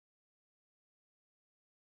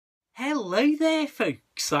Hello there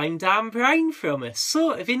folks, I'm Dan Brown from a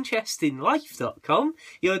sortofinterestinglife.com.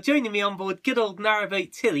 You're joining me on board good old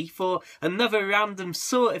Narrowboat Tilly for another random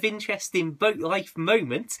sort of interesting boat life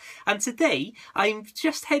moment, and today I'm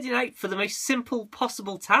just heading out for the most simple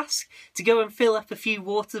possible task, to go and fill up a few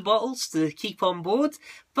water bottles to keep on board.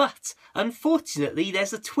 But unfortunately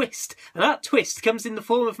there's a twist, and that twist comes in the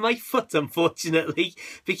form of my foot, unfortunately,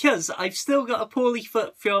 because I've still got a poorly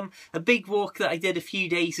foot from a big walk that I did a few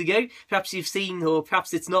days ago. Perhaps you've seen, or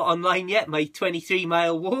perhaps it's not online yet, my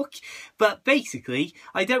 23-mile walk. But basically,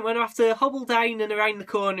 I don't want to have to hobble down and around the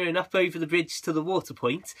corner and up over the bridge to the water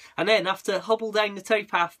point, and then have to hobble down the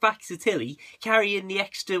towpath back to Tilly, carrying the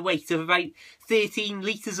extra weight of about 13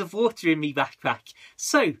 litres of water in my backpack.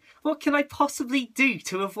 So, what can I possibly do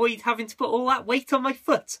to avoid having to put all that weight on my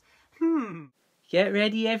foot? Get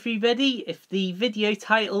ready everybody. If the video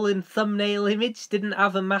title and thumbnail image didn't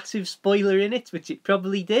have a massive spoiler in it, which it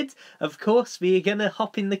probably did, of course we are going to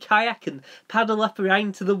hop in the kayak and paddle up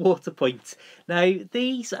around to the water point. Now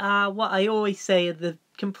these are what I always say are the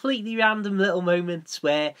completely random little moments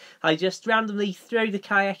where I just randomly throw the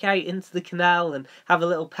kayak out into the canal and have a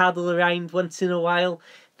little paddle around once in a while,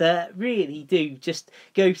 that really do just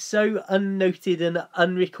go so unnoted and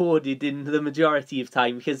unrecorded in the majority of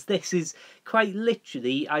time, because this is quite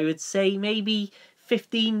literally, I would say, maybe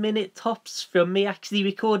 15-minute tops from me actually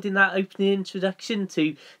recording that opening introduction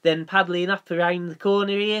to then paddling up around the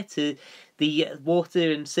corner here to the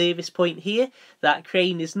water and service point here. That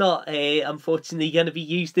crane is not unfortunately going to be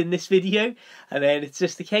used in this video, and then it's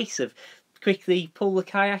just a case of quickly pull the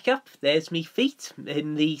kayak up. There's me feet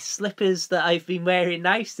in the slippers that I've been wearing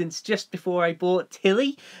now since just before I bought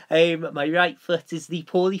Tilly. My right foot is the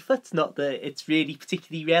poorly foot, not that it's really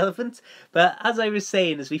particularly relevant, but as I was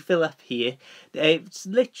saying, as we fill up here, it's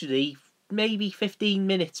literally maybe 15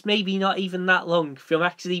 minutes, maybe not even that long, from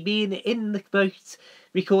actually being in the boat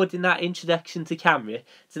recording that introduction to camera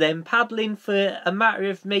to then paddling for a matter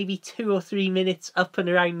of maybe 2 or 3 minutes up and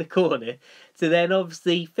around the corner to then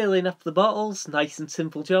obviously filling up the bottles, nice and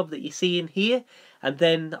simple job that you're seeing here, and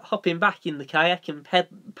then hopping back in the kayak and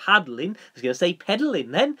paddling. I was going to say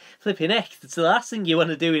pedaling then, flipping heck, it's the last thing you want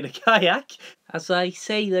to do in a kayak. As I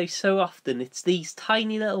say though so often, it's these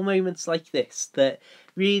tiny little moments like this that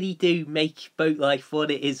really do make boat life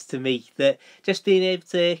what it is to me, that just being able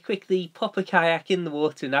to quickly pop a kayak in the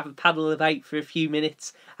water and have a paddle about for a few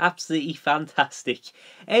minutes, absolutely fantastic.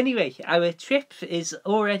 Anyway, our trip is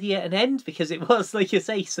already at an end because it was, like I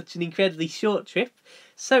say, such an incredibly short trip.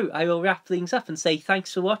 So I will wrap things up and say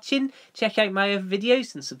thanks for watching. Check out my other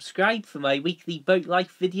videos and subscribe for my weekly boat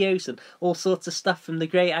life videos and all sorts of stuff from the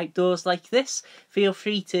great outdoors like this. Feel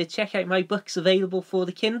free to check out my books available for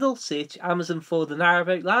the Kindle. Search Amazon for The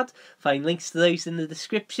Narrowboat Lad. Find links to those in the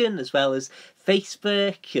description, as well as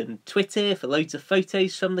Facebook and Twitter for loads of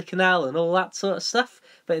photos from the canal and all that sort of stuff.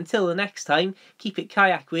 But until the next time, keep it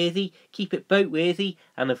kayak worthy, keep it boat worthy,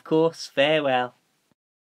 and of course, farewell.